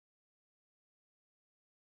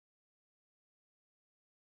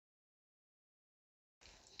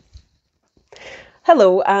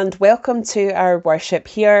Hello and welcome to our worship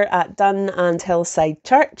here at Dun and Hillside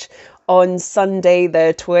Church on Sunday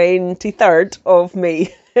the 23rd of May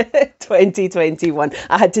 2021.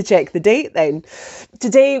 I had to check the date then.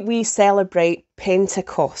 Today we celebrate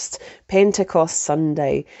Pentecost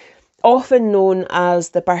Sunday, often known as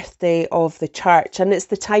the birthday of the church, and it's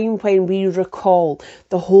the time when we recall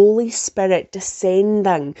the Holy Spirit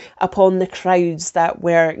descending upon the crowds that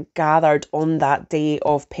were gathered on that day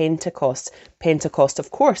of Pentecost. Pentecost, of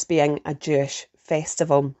course, being a Jewish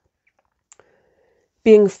festival.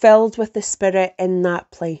 Being filled with the Spirit in that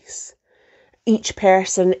place. Each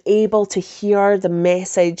person able to hear the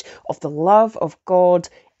message of the love of God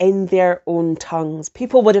in their own tongues.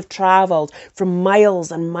 People would have travelled from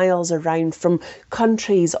miles and miles around, from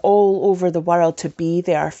countries all over the world to be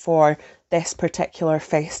there for this particular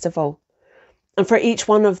festival. And for each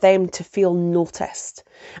one of them to feel noticed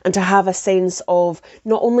and to have a sense of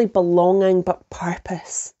not only belonging but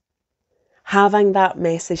purpose. Having that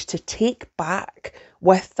message to take back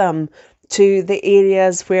with them to the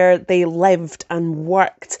areas where they lived and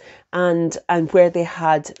worked and where they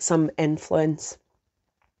had some influence.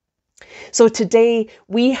 So today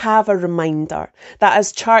we have a reminder that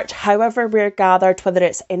as church, however we're gathered, whether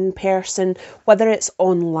it's in person, whether it's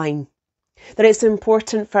online, that it's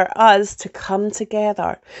important for us to come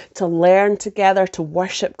together, to learn together, to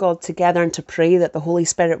worship God together, and to pray that the Holy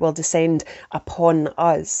Spirit will descend upon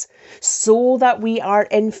us so that we are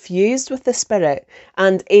infused with the Spirit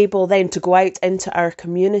and able then to go out into our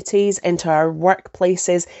communities, into our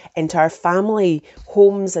workplaces, into our family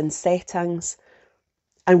homes and settings.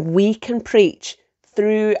 And we can preach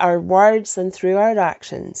through our words and through our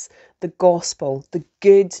actions the gospel, the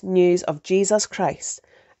good news of Jesus Christ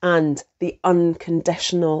and the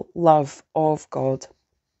unconditional love of God.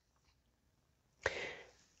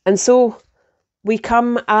 And so we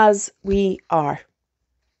come as we are,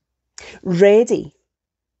 ready,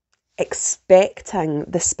 expecting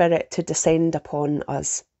the Spirit to descend upon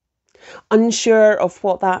us, unsure of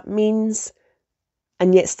what that means,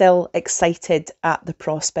 and yet still excited at the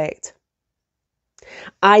prospect.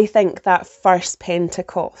 I think that first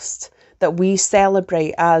Pentecost that we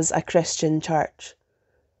celebrate as a Christian church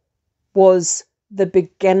was the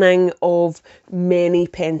beginning of many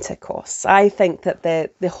Pentecosts. I think that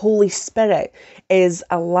the Holy Spirit is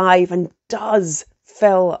alive and does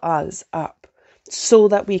fill us up so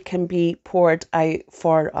that we can be poured out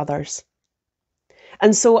for others.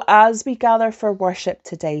 And so as we gather for worship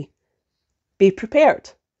today, be prepared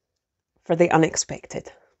for the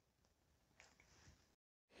unexpected.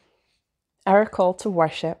 Our call to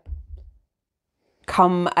worship.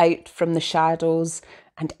 Come out from the shadows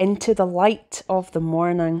and into the light of the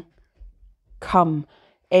morning. Come,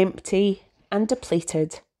 empty and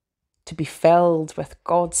depleted, to be filled with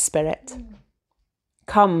God's Spirit.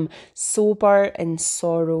 Come, sober in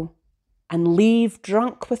sorrow, and leave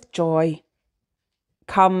drunk with joy.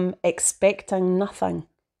 Come, expecting nothing,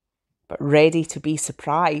 but ready to be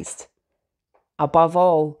surprised. Above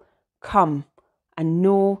all, come and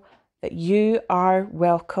know that you are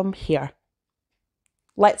welcome here.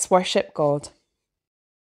 Let's worship God.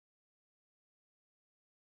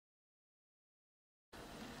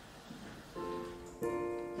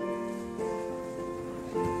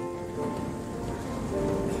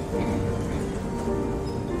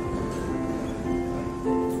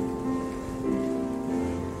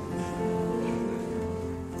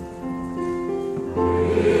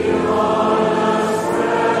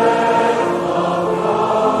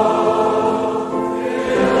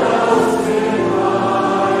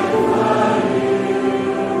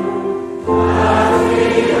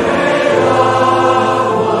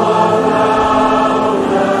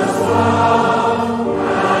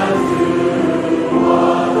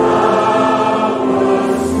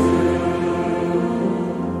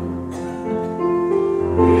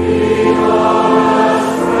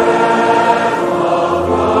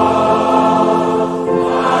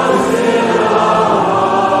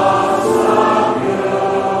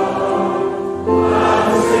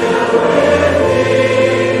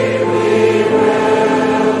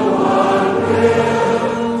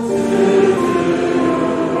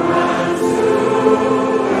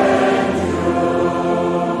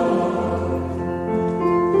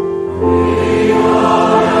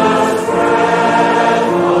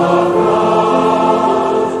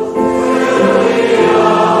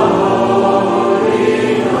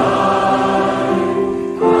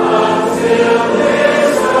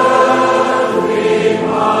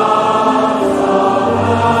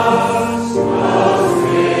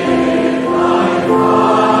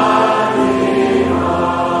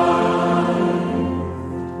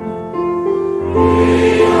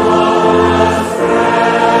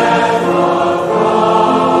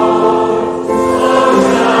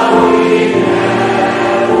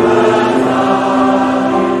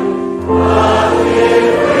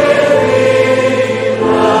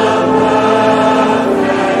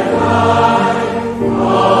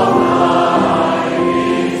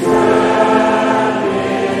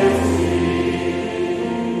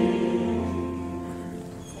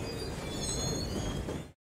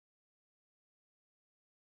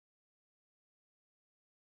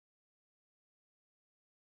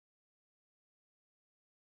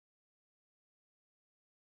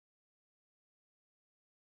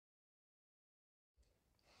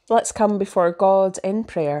 let's come before God in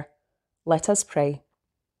prayer. Let us pray.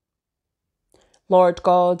 Lord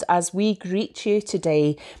God, as we greet you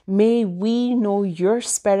today, may we know your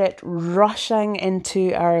Spirit rushing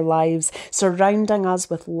into our lives, surrounding us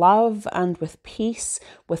with love and with peace,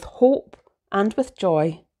 with hope and with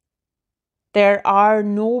joy. There are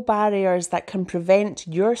no barriers that can prevent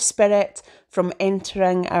your Spirit from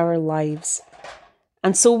entering our lives.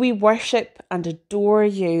 And so we worship and adore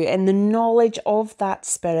you in the knowledge of that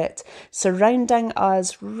Spirit, surrounding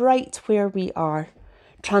us right where we are,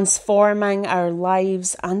 transforming our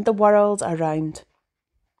lives and the world around.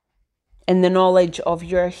 In the knowledge of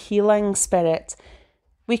your healing Spirit,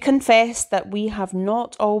 we confess that we have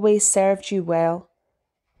not always served you well.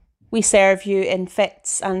 We serve you in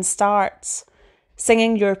fits and starts,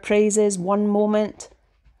 singing your praises one moment,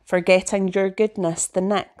 forgetting your goodness the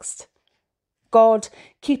next. God,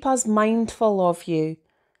 keep us mindful of you,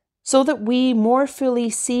 so that we more fully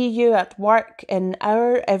see you at work in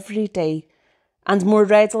our everyday and more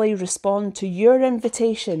readily respond to your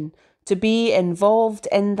invitation to be involved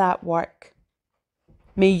in that work.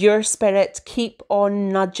 May your Spirit keep on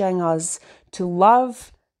nudging us to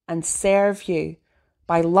love and serve you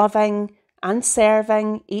by loving and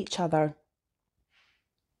serving each other.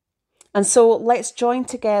 And so let's join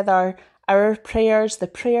together our prayers, the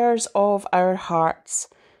prayers of our hearts,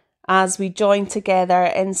 as we join together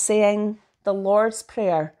in saying the Lord's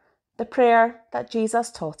Prayer, the prayer that Jesus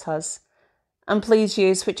taught us. And please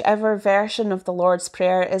use whichever version of the Lord's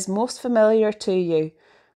Prayer is most familiar to you,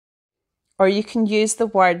 or you can use the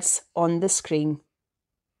words on the screen.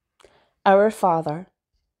 Our Father,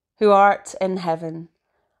 who art in heaven,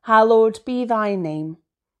 hallowed be thy name.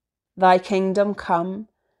 Thy kingdom come,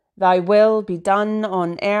 thy will be done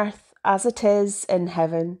on earth as it is in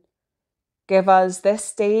heaven. Give us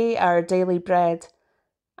this day our daily bread,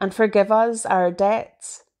 and forgive us our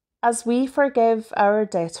debts, as we forgive our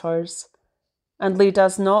debtors. And lead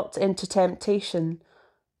us not into temptation,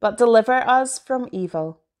 but deliver us from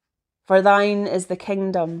evil. For thine is the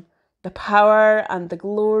kingdom, the power, and the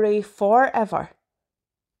glory forever.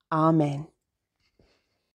 Amen.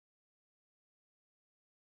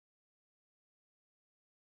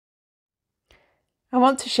 I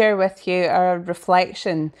want to share with you a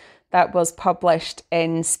reflection that was published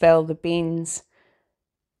in Spill the Beans.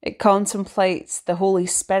 It contemplates the Holy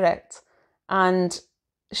Spirit and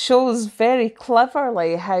shows very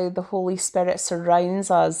cleverly how the Holy Spirit surrounds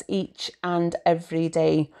us each and every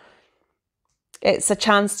day. It's a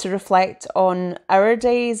chance to reflect on our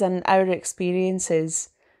days and our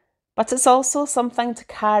experiences, but it's also something to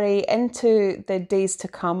carry into the days to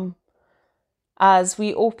come as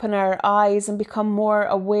we open our eyes and become more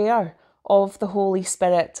aware of the Holy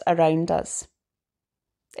Spirit around us.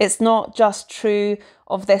 It's not just true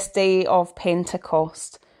of this day of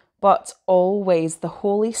Pentecost, but always the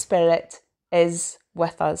Holy Spirit is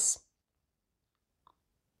with us.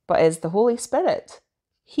 But is the Holy Spirit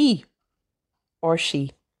he or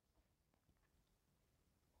she?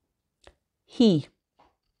 He.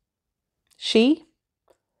 She.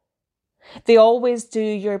 The always do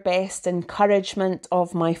your best encouragement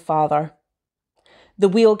of my Father. The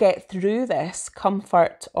we'll get through this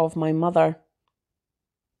comfort of my mother.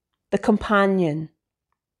 The companion.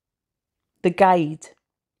 The guide.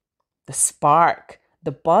 The spark.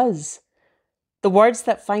 The buzz. The words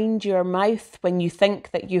that find your mouth when you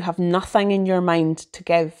think that you have nothing in your mind to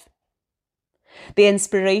give. The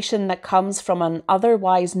inspiration that comes from an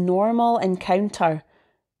otherwise normal encounter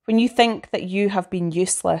when you think that you have been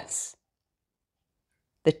useless.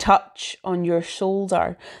 The touch on your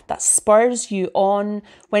shoulder that spurs you on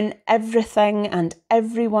when everything and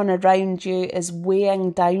everyone around you is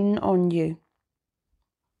weighing down on you.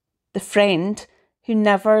 The friend who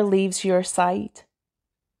never leaves your side.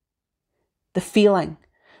 The feeling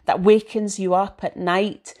that wakens you up at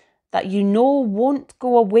night that you know won't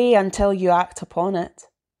go away until you act upon it.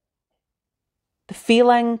 The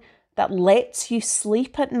feeling that lets you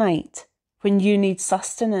sleep at night when you need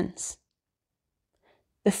sustenance.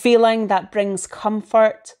 The feeling that brings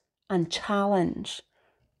comfort and challenge.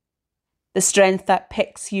 The strength that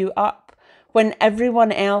picks you up when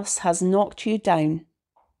everyone else has knocked you down.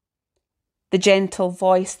 The gentle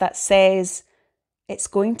voice that says, it's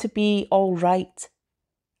going to be all right,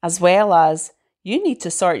 as well as, you need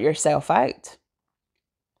to sort yourself out.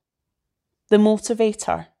 The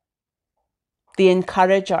motivator, the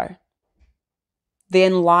encourager, the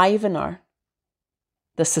enlivener,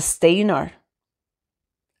 the sustainer.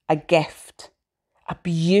 A gift, a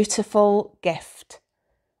beautiful gift.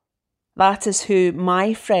 That is who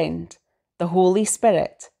my friend, the Holy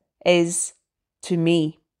Spirit, is to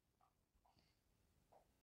me.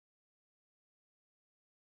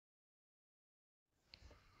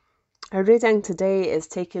 Our reading today is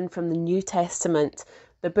taken from the New Testament,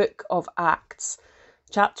 the book of Acts,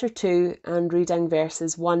 chapter 2, and reading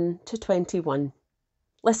verses 1 to 21.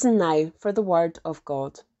 Listen now for the word of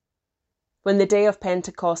God. When the day of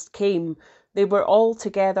Pentecost came, they were all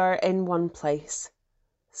together in one place.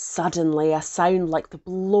 Suddenly a sound like the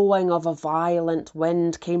blowing of a violent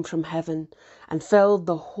wind came from heaven and filled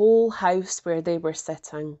the whole house where they were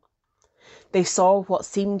sitting. They saw what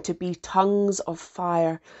seemed to be tongues of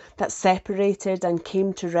fire that separated and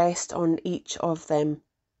came to rest on each of them.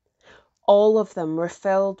 All of them were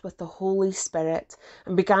filled with the Holy Spirit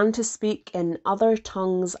and began to speak in other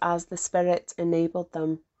tongues as the Spirit enabled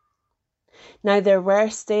them. Now there were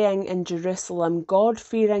staying in Jerusalem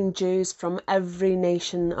God-fearing Jews from every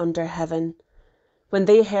nation under heaven. When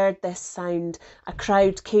they heard this sound, a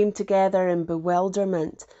crowd came together in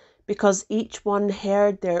bewilderment, because each one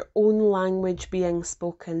heard their own language being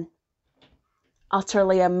spoken.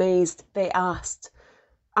 Utterly amazed, they asked,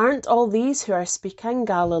 "Aren't all these who are speaking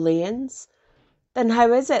Galileans? Then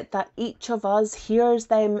how is it that each of us hears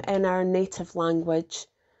them in our native language?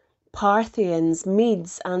 Parthians,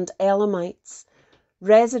 Medes and Elamites,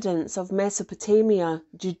 residents of Mesopotamia,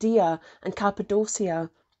 Judea and Cappadocia,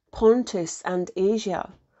 Pontus and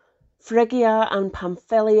Asia, Phrygia and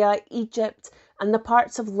Pamphylia, Egypt and the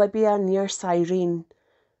parts of Libya near Cyrene,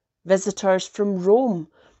 visitors from Rome,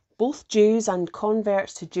 both Jews and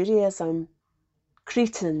converts to Judaism,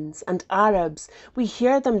 Cretans and Arabs, we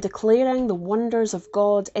hear them declaring the wonders of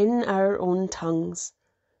God in our own tongues."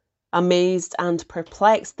 Amazed and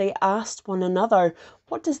perplexed, they asked one another,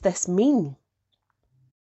 "What does this mean?"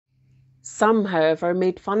 Some, however,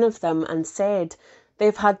 made fun of them and said,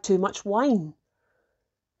 "They've had too much wine."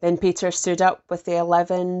 Then Peter stood up with the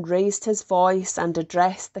 11, raised his voice and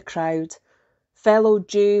addressed the crowd. "Fellow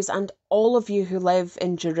Jews and all of you who live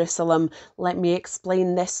in Jerusalem, let me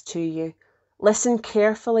explain this to you. Listen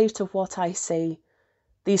carefully to what I say.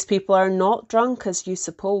 These people are not drunk as you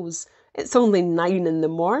suppose. It's only 9 in the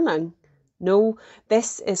morning. No,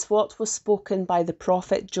 this is what was spoken by the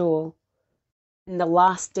prophet Joel. In the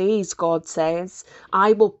last days, God says,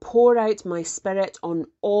 I will pour out my spirit on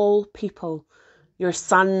all people. Your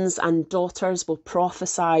sons and daughters will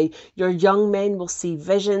prophesy, your young men will see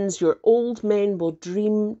visions, your old men will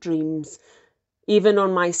dream dreams. Even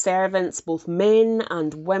on my servants, both men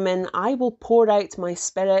and women, I will pour out my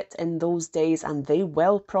spirit in those days, and they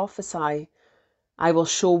will prophesy. I will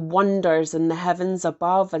show wonders in the heavens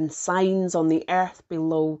above and signs on the earth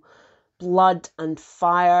below, blood and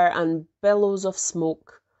fire and billows of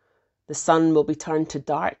smoke. The sun will be turned to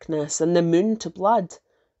darkness and the moon to blood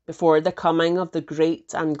before the coming of the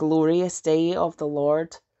great and glorious day of the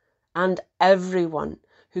Lord. And everyone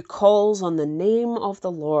who calls on the name of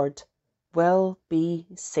the Lord will be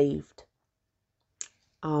saved."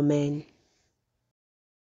 Amen.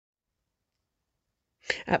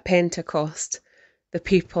 At Pentecost, the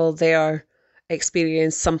people there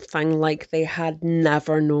experienced something like they had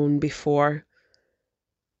never known before.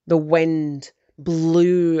 The wind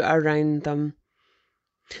blew around them.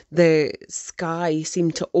 The sky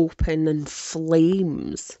seemed to open and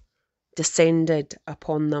flames descended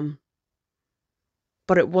upon them.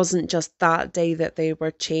 But it wasn't just that day that they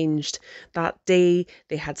were changed. That day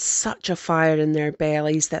they had such a fire in their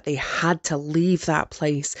bellies that they had to leave that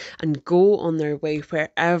place and go on their way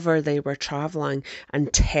wherever they were traveling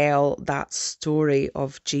and tell that story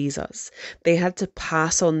of Jesus. They had to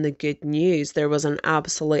pass on the good news. There was an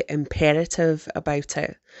absolute imperative about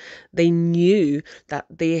it. They knew that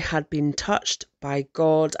they had been touched by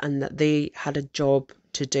God and that they had a job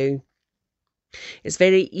to do. It's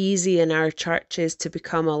very easy in our churches to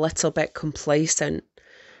become a little bit complacent,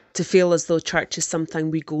 to feel as though church is something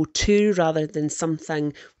we go to rather than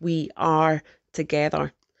something we are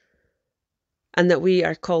together. And that we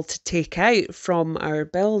are called to take out from our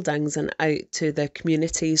buildings and out to the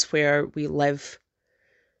communities where we live.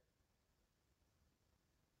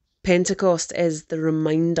 Pentecost is the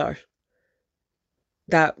reminder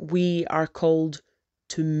that we are called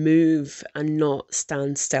to move and not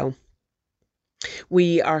stand still.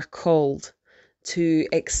 We are called to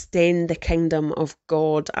extend the kingdom of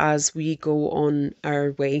God as we go on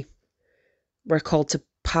our way. We're called to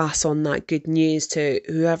pass on that good news to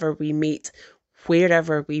whoever we meet,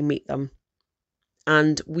 wherever we meet them.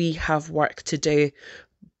 And we have work to do,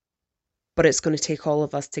 but it's going to take all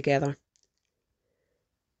of us together.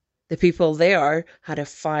 The people there had a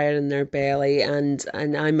fire in their belly, and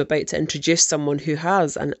I'm about to introduce someone who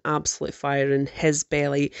has an absolute fire in his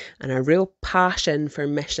belly and a real passion for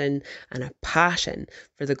mission and a passion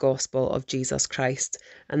for the gospel of Jesus Christ.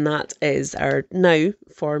 And that is our now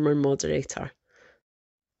former moderator.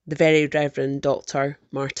 the Very Reverend Dr.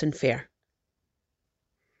 Martin Fair.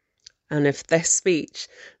 And if this speech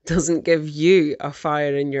doesn't give you a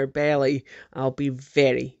fire in your belly, I'll be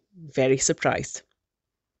very, very surprised.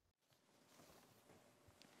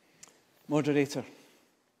 Moderator.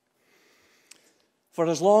 For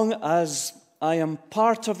as long as I am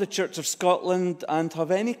part of the Church of Scotland and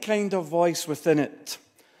have any kind of voice within it,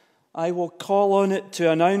 I will call on it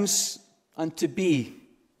to announce and to be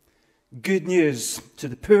good news to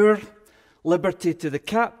the poor, liberty to the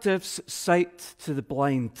captives, sight to the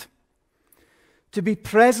blind. To be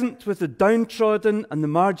present with the downtrodden and the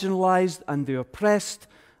marginalised and the oppressed,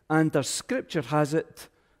 and as Scripture has it,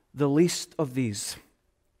 the least of these.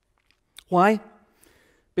 Why?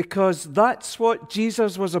 Because that's what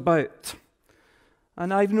Jesus was about.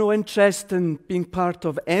 And I've no interest in being part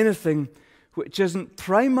of anything which isn't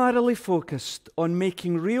primarily focused on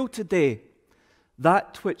making real today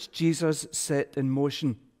that which Jesus set in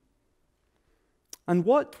motion. And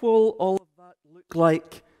what will all of that look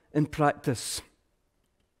like in practice?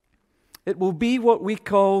 It will be what we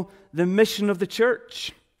call the mission of the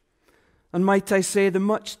church. And might I say, the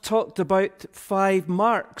much talked about 5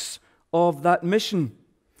 marks of that mission.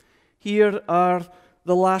 Here are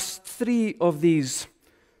the last 3 of these.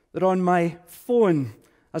 They're on my phone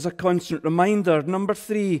as a constant reminder. Number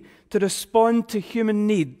 3, to respond to human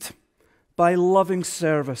need by loving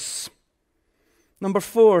service. Number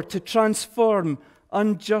 4, to transform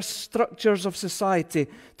unjust structures of society,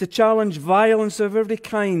 to challenge violence of every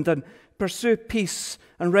kind and pursue peace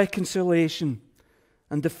and reconciliation.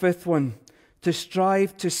 And the 5th one, to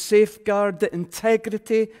strive to safeguard the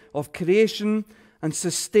integrity of creation and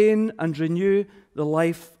sustain and renew the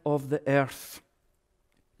life of the earth.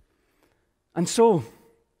 And so,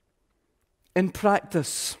 in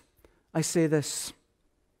practice, I say this.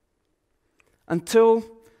 Until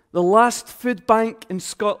the last food bank in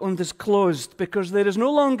Scotland is closed because there is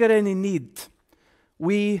no longer any need,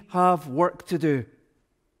 we have work to do.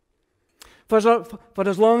 For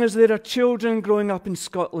as long as there are children growing up in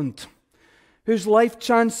Scotland whose life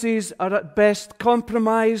chances are at best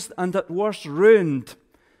compromised and at worst ruined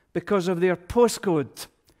because of their postcode,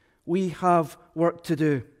 we have work to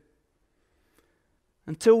do.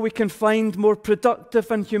 Until we can find more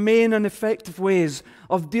productive and humane and effective ways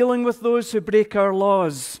of dealing with those who break our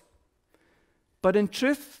laws, but in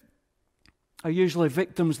truth are usually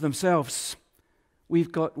victims themselves,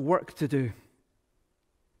 we've got work to do.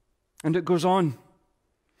 And it goes on.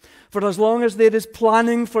 For as long as there is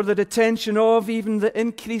planning for the detention of, even the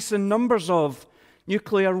increase in numbers of,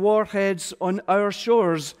 nuclear warheads on our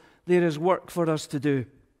shores, there is work for us to do.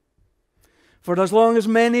 For as long as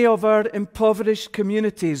many of our impoverished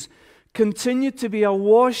communities continue to be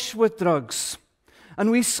awash with drugs, and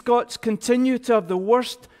we Scots continue to have the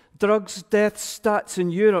worst drugs death stats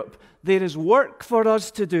in Europe, there is work for us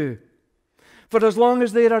to do. For as long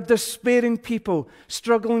as there are despairing people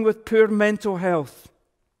struggling with poor mental health,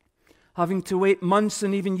 having to wait months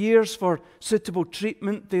and even years for suitable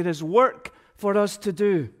treatment, there is work for us to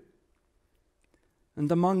do. And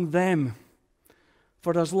among them,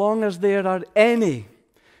 for as long as there are any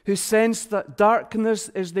who sense that darkness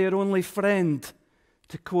is their only friend,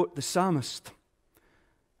 to quote the psalmist,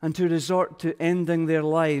 and to resort to ending their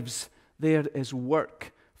lives, there is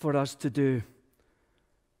work for us to do.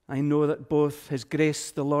 I know that both His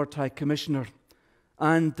Grace, the Lord High Commissioner,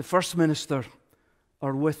 and the First Minister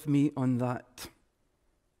are with me on that.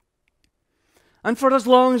 And for as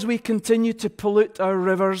long as we continue to pollute our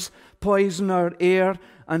rivers, poison our air,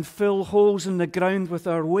 and fill holes in the ground with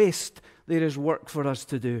our waste, there is work for us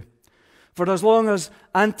to do. For as long as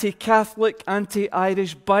anti-Catholic,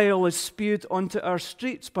 anti-Irish bile is spewed onto our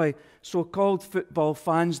streets by so-called football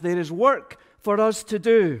fans, there is work for us to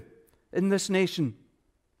do in this nation.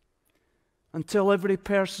 Until every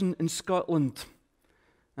person in Scotland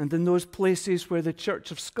and in those places where the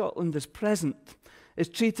Church of Scotland is present is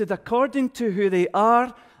treated according to who they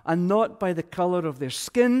are and not by the colour of their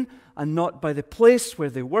skin and not by the place where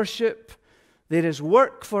they worship, there is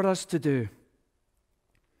work for us to do.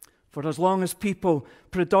 For as long as people,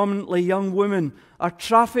 predominantly young women, are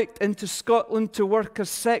trafficked into Scotland to work as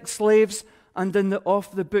sex slaves and in the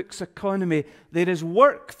off-the-books economy, there is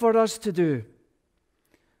work for us to do.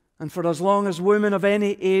 And for as long as women of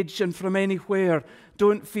any age and from anywhere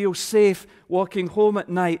don't feel safe walking home at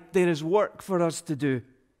night, there is work for us to do.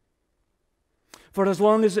 For as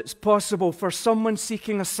long as it's possible for someone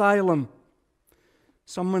seeking asylum,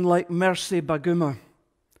 someone like Mercy Baguma,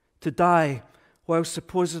 to die while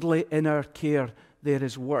supposedly in our care, there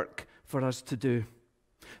is work for us to do.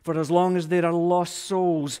 For as long as there are lost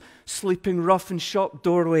souls sleeping rough in shop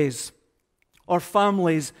doorways, or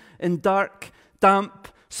families in dark, damp,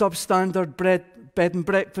 substandard bed and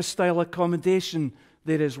breakfast style accommodation,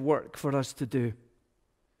 there is work for us to do.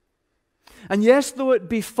 And yes, though it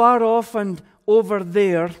be far off and over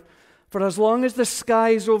there, for as long as the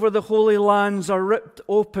skies over the Holy Lands are ripped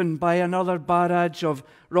open by another barrage of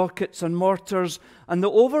rockets and mortars, and the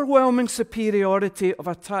overwhelming superiority of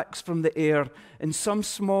attacks from the air in some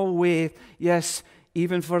small way, yes,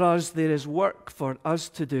 even for us, there is work for us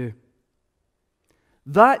to do.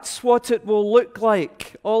 That's what it will look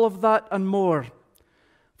like, all of that and more,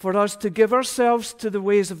 for us to give ourselves to the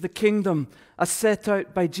ways of the kingdom as set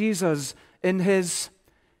out by Jesus in his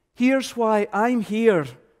 "Here's Why I'm Here"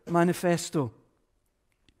 manifesto.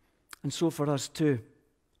 And so for us too.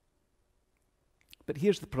 But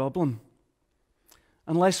here's the problem.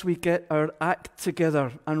 Unless we get our act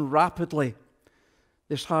together and rapidly,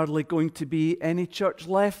 there's hardly going to be any church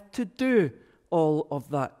left to do all of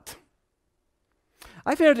that.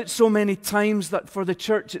 I've heard it so many times that for the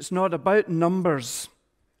church it's not about numbers.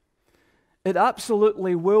 It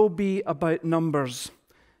absolutely will be about numbers.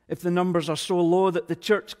 If the numbers are so low that the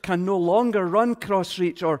church can no longer run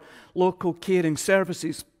cross-reach or local caring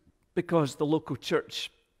services because the local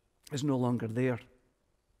church is no longer there.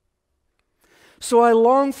 So I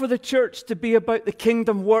long for the church to be about the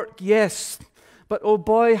kingdom work, yes, but oh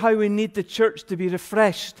boy, how we need the church to be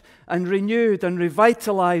refreshed and renewed and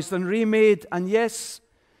revitalized and remade and yes,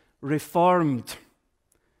 reformed,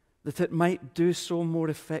 that it might do so more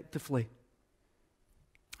effectively.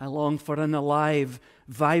 I long for an alive,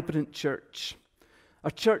 vibrant church, a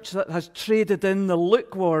church that has traded in the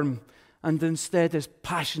lukewarm and instead is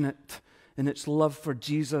passionate in its love for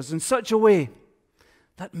Jesus in such a way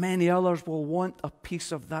that many others will want a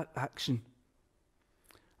piece of that action.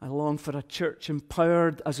 I long for a church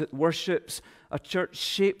empowered as it worships, a church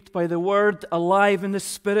shaped by the Word, alive in the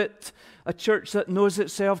Spirit, a church that knows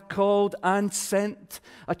itself called and sent,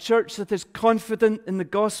 a church that is confident in the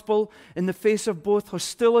gospel in the face of both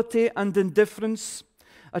hostility and indifference,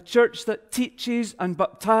 a church that teaches and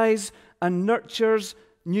baptizes and nurtures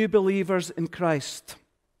new believers in Christ.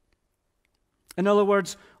 In other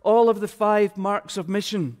words, all of the 5 marks of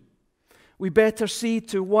mission, we better see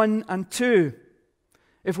to 1 and 2.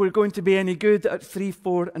 If we're going to be any good at 3,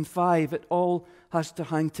 4, and 5, it all has to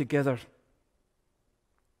hang together.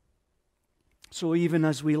 So even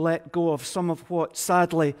as we let go of some of what,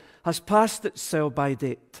 sadly, has passed its sell-by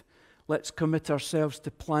date, let's commit ourselves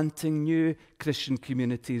to planting new Christian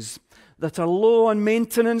communities that are low on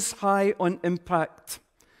maintenance, high on impact.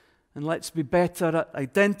 And let's be better at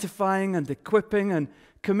identifying and equipping and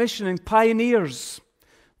commissioning pioneers,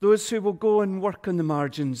 those who will go and work on the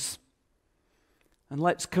margins. And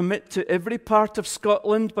let's commit to every part of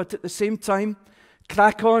Scotland, but at the same time,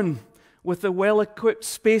 crack on with the well-equipped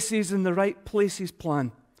spaces in the right places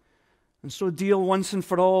plan. And so deal once and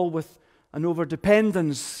for all with an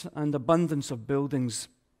overdependence and abundance of buildings.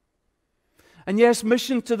 And yes,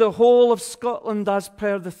 mission to the whole of Scotland as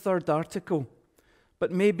per the 3rd article,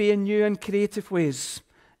 but maybe in new and creative ways,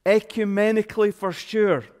 ecumenically for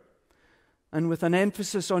sure, and with an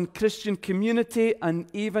emphasis on Christian community and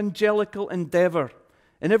evangelical endeavour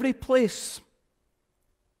in every place.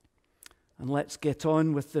 And let's get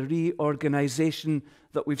on with the reorganization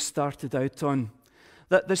that we've started out on.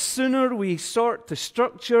 That the sooner we sort the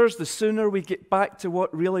structures, the sooner we get back to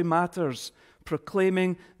what really matters,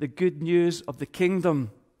 proclaiming the good news of the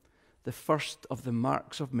kingdom, the first of the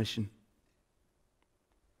marks of mission.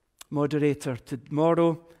 Moderator,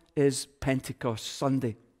 tomorrow is Pentecost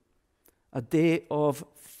Sunday, a day of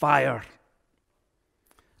fire.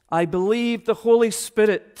 I believe the Holy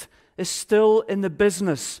Spirit is still in the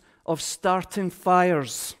business of starting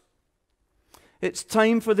fires. It's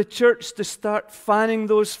time for the church to start fanning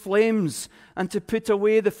those flames and to put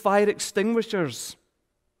away the fire extinguishers.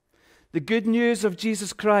 The good news of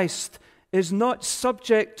Jesus Christ is not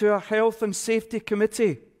subject to a health and safety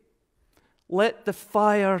committee. Let the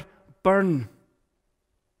fire burn.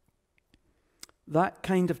 That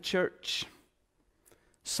kind of church,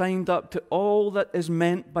 signed up to all that is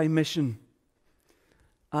meant by mission.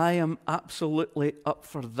 I am absolutely up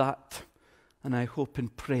for that, and I hope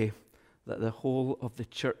and pray that the whole of the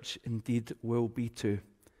church indeed will be too.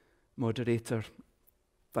 Moderator,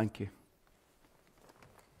 thank you.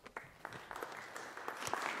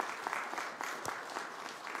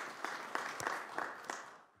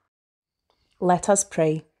 Let us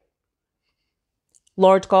pray.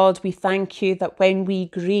 Lord God, we thank you that when we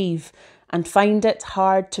grieve and find it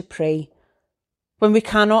hard to pray, when we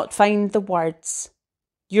cannot find the words,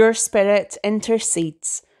 your Spirit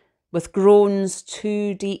intercedes with groans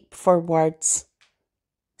too deep for words.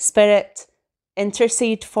 Spirit,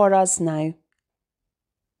 intercede for us now.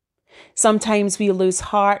 Sometimes we lose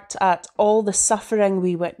heart at all the suffering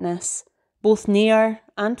we witness, both near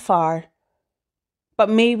and far. But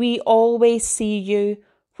may we always see you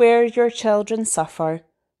where your children suffer,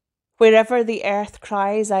 wherever the earth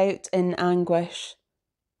cries out in anguish.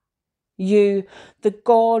 You, the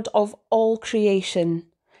God of all creation,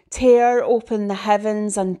 tear open the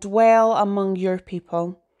heavens and dwell among your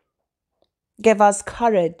people. Give us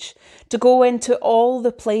courage to go into all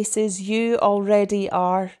the places you already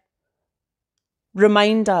are.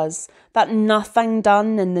 Remind us that nothing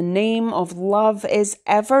done in the name of love is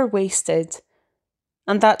ever wasted,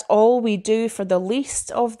 and that all we do for the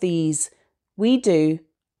least of these, we do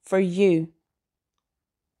for you.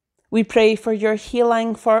 We pray for your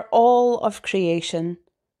healing for all of creation.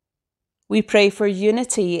 We pray for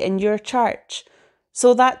unity in your church,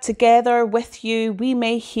 so that together with you we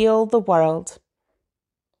may heal the world.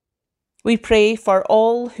 We pray for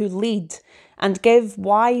all who lead and give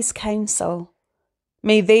wise counsel.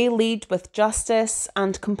 May they lead with justice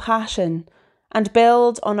and compassion and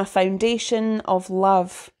build on a foundation of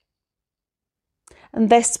love. And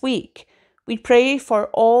this week, we pray for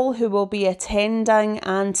all who will be attending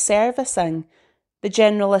and servicing the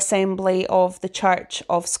General Assembly of the Church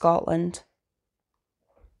of Scotland.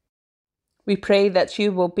 We pray that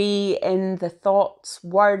you will be in the thoughts,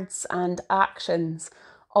 words and actions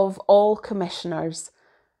of all commissioners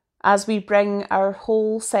as we bring our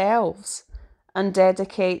whole selves and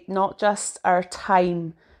dedicate not just our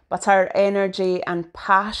time, but our energy and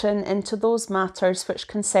passion into those matters which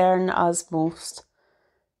concern us most.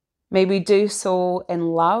 May we do so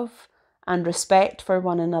in love and respect for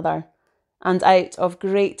one another, and out of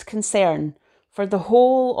great concern for the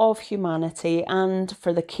whole of humanity and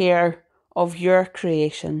for the care of your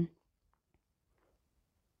creation.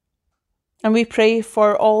 And we pray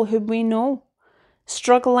for all whom we know,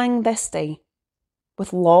 struggling this day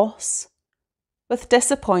with loss, with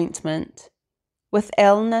disappointment, with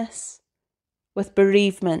illness, with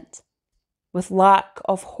bereavement, with lack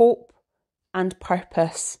of hope and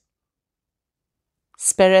purpose.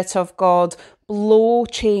 Spirit of God, blow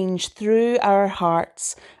change through our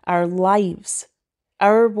hearts, our lives,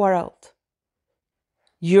 our world.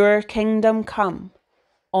 Your kingdom come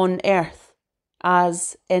on earth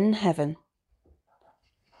as in heaven.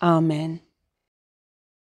 Amen.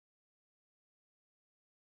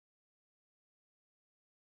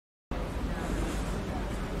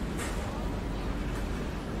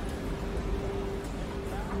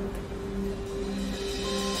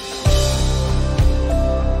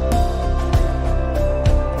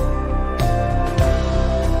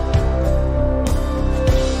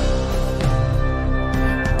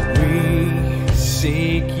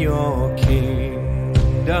 Seek your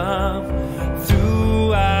kingdom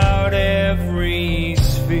throughout every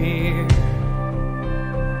sphere.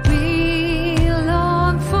 We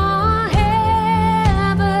long for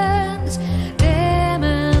heaven's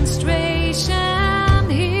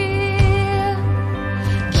demonstration here.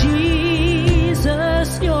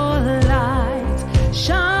 Jesus, your light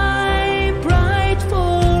shine bright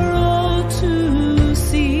for all to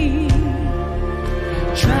see.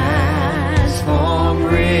 Transform,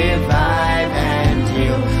 revive, and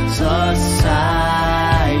heal society.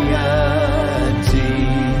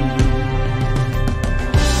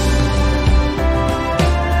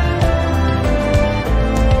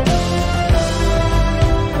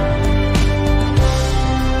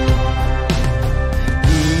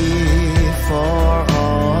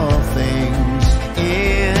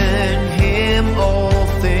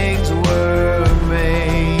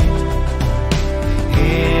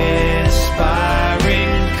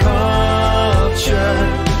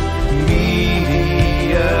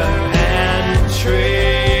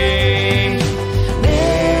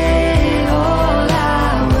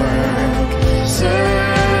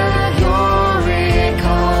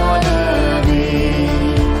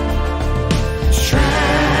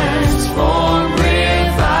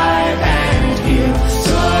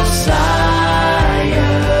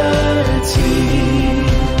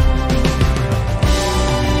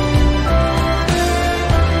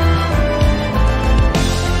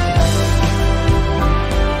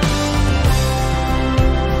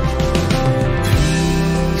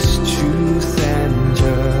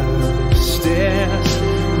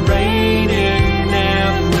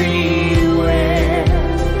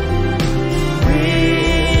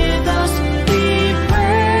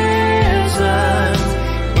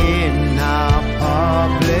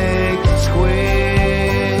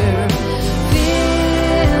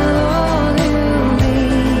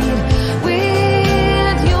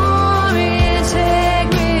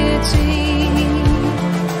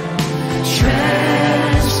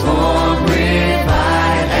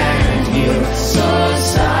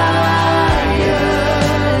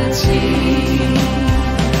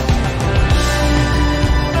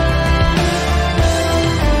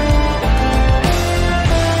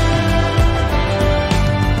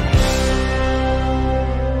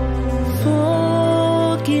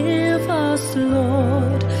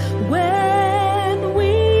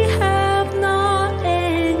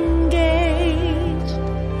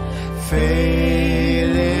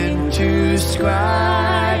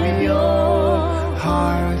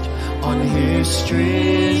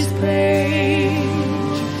 history's page.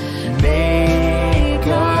 Make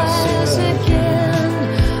us again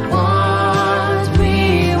what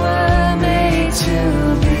we were made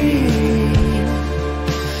to be.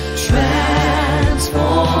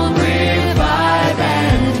 Transform, revive,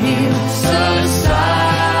 and heal society.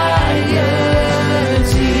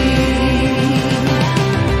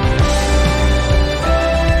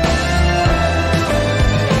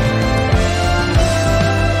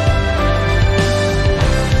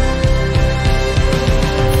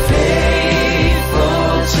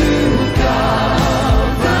 Faithful to govern,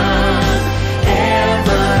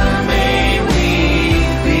 ever may we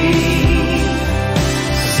be.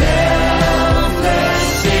 Selfless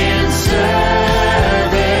in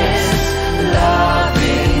service,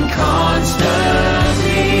 loving constantly.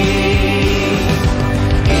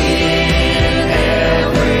 In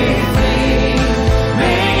everything,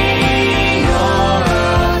 may your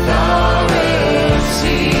authority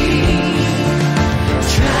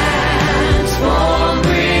transform,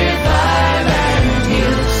 revive, and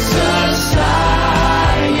heal society.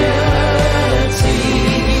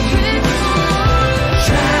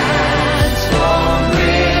 Transform,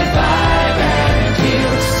 revive, and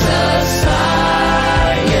heal society.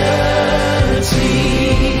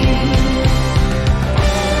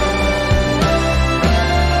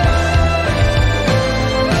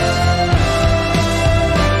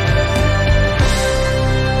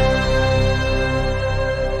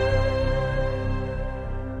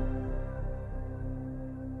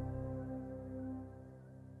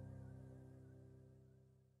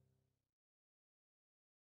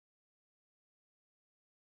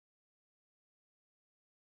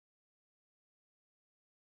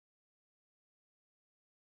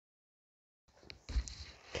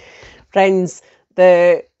 Friends,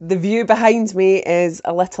 the view behind me is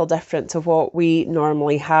a little different to what we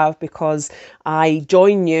normally have because I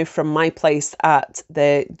join you from my place at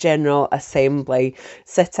the General Assembly,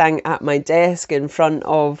 sitting at my desk in front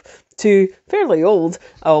of two fairly old,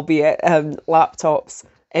 albeit laptops,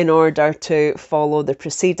 in order to follow the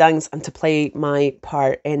proceedings and to play my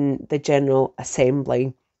part in the General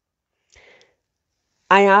Assembly.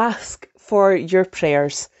 I ask for your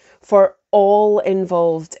prayers for all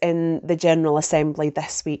involved in the General Assembly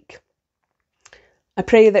this week. I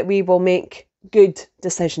pray that we will make good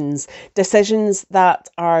decisions that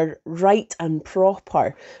are right and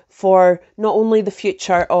proper for not only the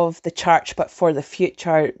future of the church, but for the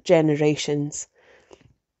future generations.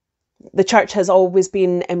 The church has always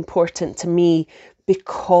been important to me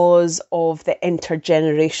because of the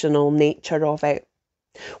intergenerational nature of it.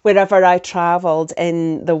 Wherever I travelled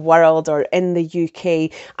in the world or in the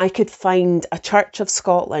UK, I could find a Church of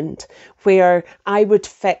Scotland where I would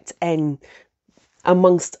fit in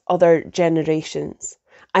amongst other generations.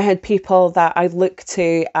 I had people that I looked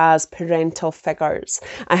to as parental figures.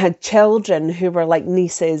 I had children who were like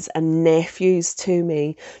nieces and nephews to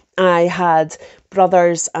me. I had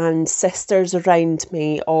brothers and sisters around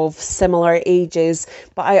me of similar ages,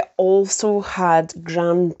 but I also had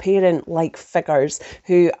grandparent-like figures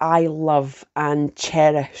who I love and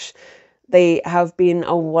cherish. They have been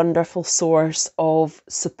a wonderful source of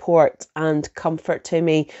support and comfort to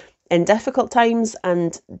me in difficult times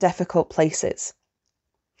and difficult places.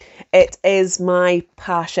 It is my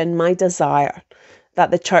passion, my desire,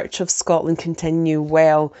 that the Church of Scotland continue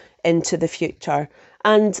well into the future.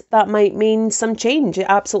 And that might mean some change. It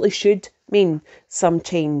absolutely should mean some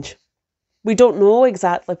change. We don't know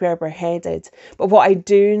exactly where we're headed, but what I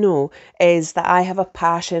do know is that I have a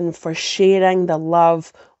passion for sharing the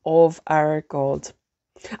love of our God.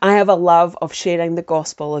 I have a love of sharing the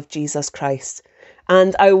gospel of Jesus Christ.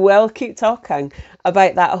 And I will keep talking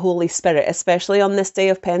about that Holy Spirit, especially on this day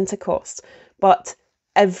of Pentecost, but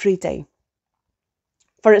every day.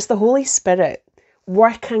 For it's the Holy Spirit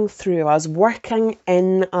working through us, working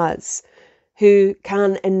in us, who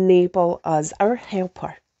can enable us, our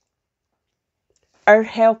helper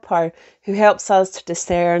who helps us to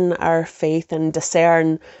discern our faith and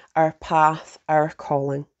discern our path, our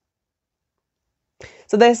calling.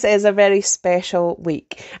 So this is a very special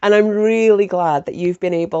week, and I'm really glad that you've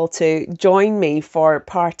been able to join me for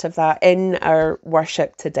part of that in our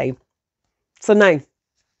worship today. So now,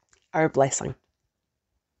 our blessing.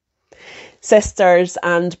 Sisters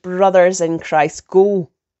and brothers in Christ, go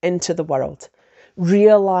into the world,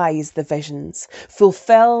 realise the visions,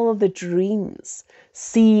 fulfil the dreams,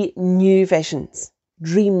 see new visions,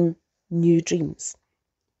 dream new dreams.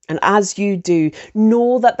 And as you do,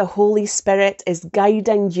 know that the Holy Spirit is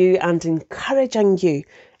guiding you and encouraging you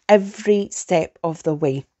every step of the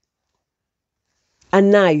way.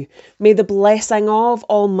 And now, may the blessing of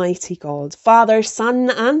Almighty God, Father, Son,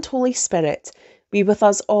 and Holy Spirit be with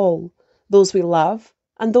us all, those we love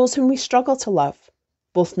and those whom we struggle to love,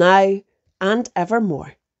 both now and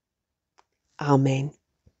evermore. Amen.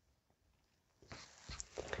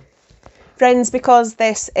 Friends, because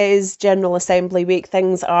this is General Assembly Week,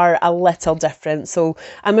 things are a little different. So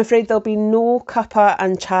I'm afraid there'll be no cuppa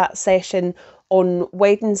and chat session on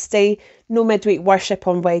Wednesday, no midweek worship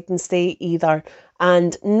on Wednesday either.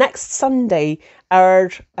 And next Sunday, our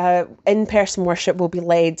in-person worship will be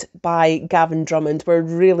led by Gavin Drummond. We're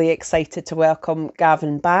really excited to welcome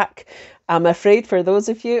Gavin back. I'm afraid for those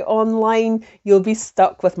of you online, you'll be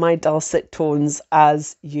stuck with my dulcet tones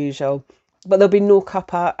as usual. But there'll be no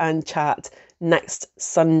cuppa and chat next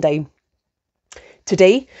Sunday.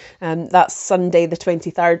 Today, that's Sunday the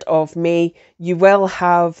 23rd of May, you will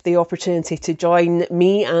have the opportunity to join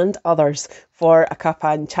me and others for a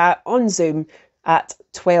cuppa and chat on Zoom at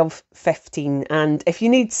 12:15. And if you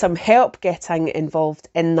need some help getting involved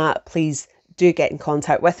in that, please do get in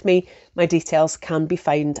contact with me. My details can be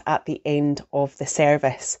found at the end of the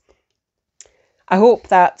service. I hope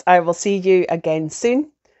that I will see you again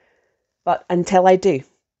soon. But until I do,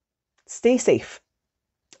 stay safe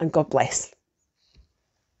and God bless.